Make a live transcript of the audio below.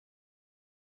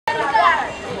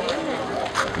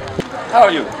How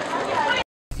are you?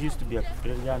 It used to be a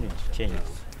Brazilian change,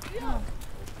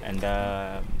 and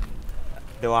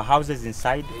there were houses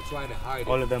inside.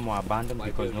 All of them were abandoned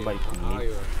because nobody could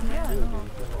live.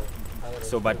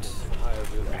 So, but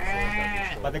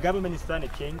the government is trying to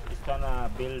change. It's trying to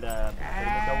build a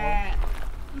perimeter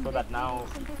wall so that now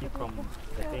keep from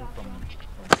the thing from.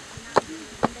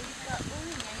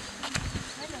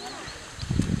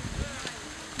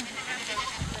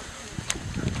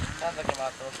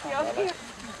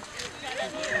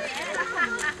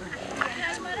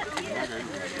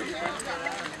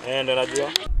 And radio.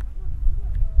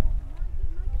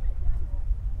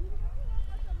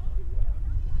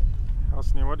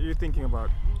 Hossni, what are you thinking about?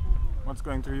 What's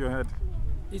going through your head?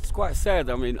 It's quite sad.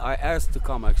 I mean, I asked to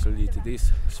come actually to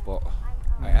this spot.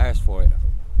 I asked for it.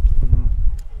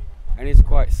 And it's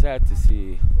quite sad to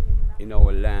see in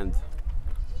our land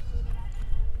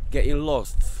getting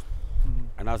lost.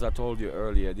 And as I told you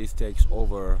earlier, this takes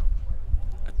over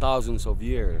thousands of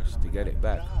years to get it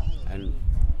back. And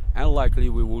unlikely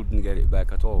we wouldn't get it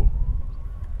back at all.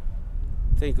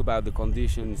 Think about the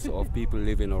conditions of people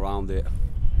living around it.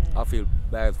 I feel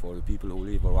bad for the people who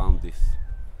live around this.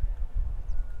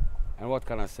 And what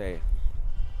can I say?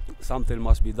 Something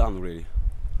must be done, really.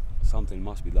 Something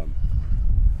must be done.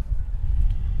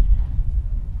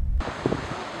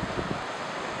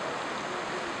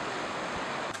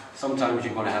 Sometimes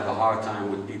you're going to have a hard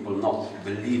time with people not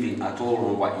believing at all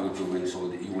on what you're doing, so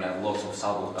that you will have lots of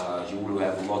sabotage, you will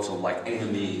have lots of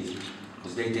enemies,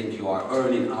 because they think you are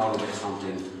earning out of it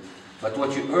something. But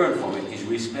what you earn from it is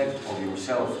respect of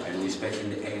yourself and respect in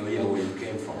the area where you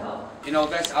came from. You know,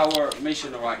 that's our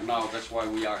mission right now. That's why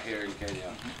we are here in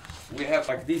Kenya. We have,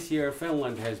 this year,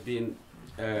 Finland has been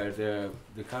the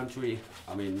country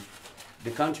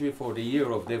for the year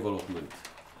of development.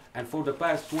 And for the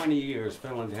past 20 years,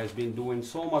 Finland has been doing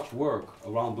so much work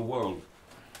around the world.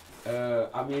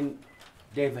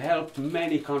 They've helped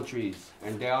many countries,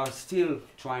 and they are still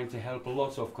trying to help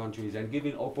lots of countries and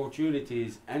giving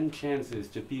opportunities and chances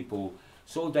to people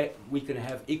so that we can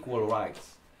have equal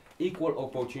rights, equal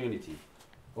opportunity,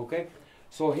 okay?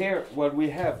 So here, what we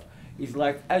have is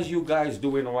as you guys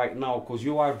doing right now, because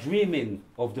you are dreaming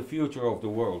of the future of the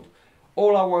world.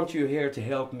 All I want you here to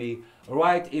help me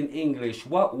write in English,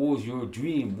 what was your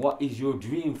dream? What is your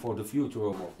dream for the future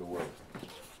of the world?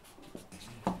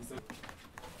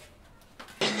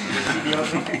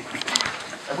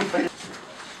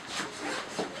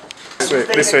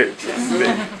 This way.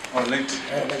 Or late.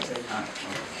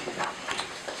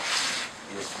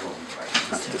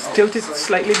 Just tilt it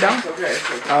slightly down.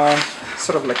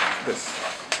 Sort of like this.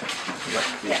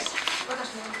 Like this.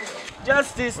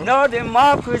 Justice, no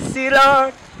democracy,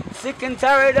 Lord. Sick and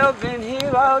tired of being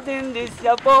here out in this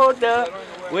border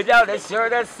without a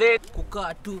shirt that said.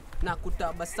 Kukaa tu na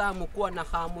kutabasamu, kuwa na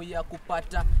hamu ya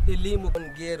kupata elimu.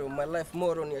 Ngero, my life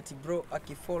moro ni ati bro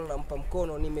akifall na mpa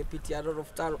mkono, nimepitia a lot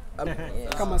of time.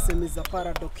 Kama semi za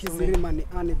paradox, hizi rima ni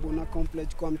anibu na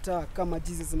complex kwa mtaa. Kama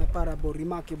Jesus na parable,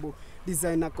 remarkable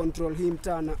designer control hii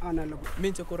mtaa na analog.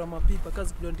 Mincho kora mapipa,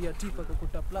 kazi kulondia tipa,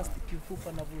 kukuta plastic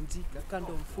mfupa na vunjika.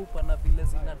 Kando mfupa na vile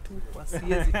zinatupa,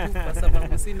 siezi tupa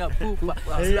sababu sina pupa.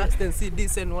 Last and see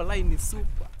decent walai ni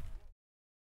super.